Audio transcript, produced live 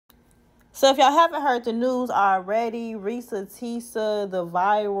So if y'all haven't heard the news already, Ressa Tessa, the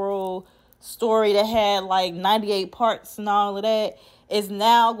viral story that had like 98 parts and all of that, is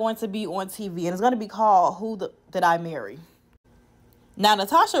now going to be on TV. And it's going to be called Did I Marry? Now,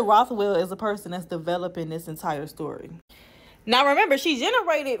 Natasha Rothwell is the person that's developing this entire story. Now, remember, she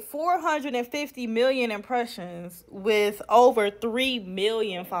generated 450 million impressions with over 3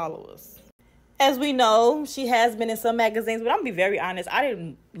 million followers. As we know, she has been in some magazines, but I'm going to be very honest, I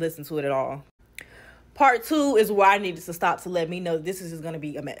didn't listen to it at all. Part 2 is where I needed to stop to let me know this is just going to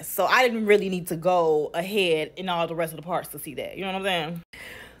be a mess. So I didn't really need to go ahead in all the rest of the parts to see that. You know what I'm saying?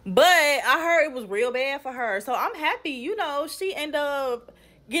 But I heard it was real bad for her. So I'm happy, you know, she ended up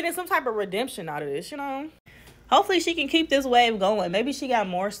getting some type of redemption out of this, you know. Hopefully she can keep this wave going. Maybe she got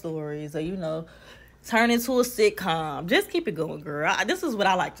more stories or, you know, turn into a sitcom. Just keep it going, girl. This is what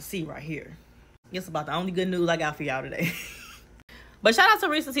I like to see right here. It's about the only good news I got for y'all today. But shout out to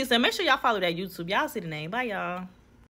Ressa Tessa. Make sure y'all follow that YouTube. Y'all see the name. Bye, y'all.